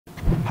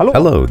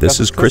Hello,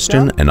 this is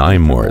Christian and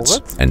I'm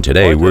Moritz, and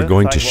today we're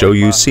going to show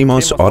you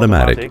CEMOS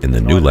Automatic in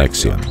the new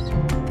Lexion.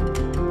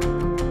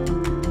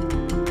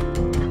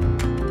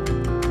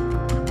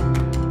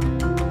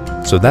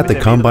 So that the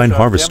combine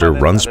harvester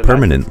runs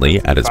permanently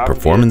at its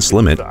performance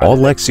limit, all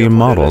Lexion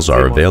models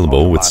are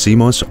available with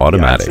CEMOS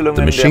Automatic.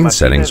 The machine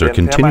settings are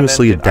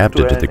continuously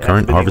adapted to the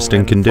current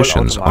harvesting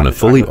conditions on a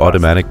fully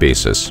automatic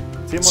basis.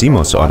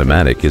 CEMOS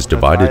Automatic is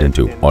divided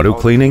into auto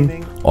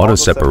cleaning, auto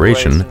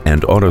separation,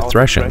 and auto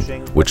threshing,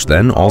 which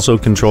then also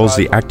controls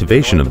the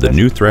activation of the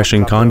new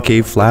threshing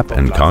concave flap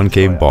and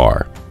concave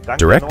bar.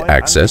 Direct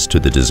access to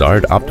the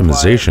desired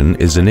optimization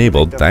is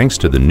enabled thanks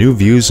to the new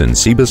views in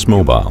CEMOS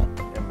Mobile.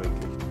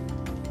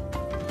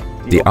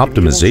 The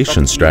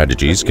optimization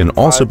strategies can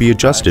also be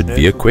adjusted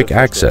via quick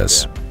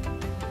access.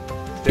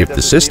 If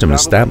the system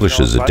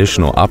establishes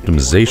additional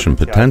optimization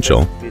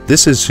potential,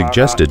 this is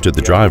suggested to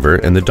the driver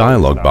in the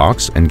dialog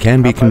box and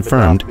can be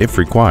confirmed if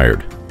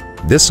required.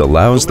 This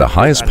allows the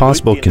highest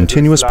possible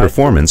continuous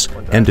performance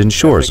and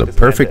ensures a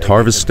perfect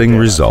harvesting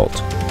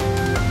result.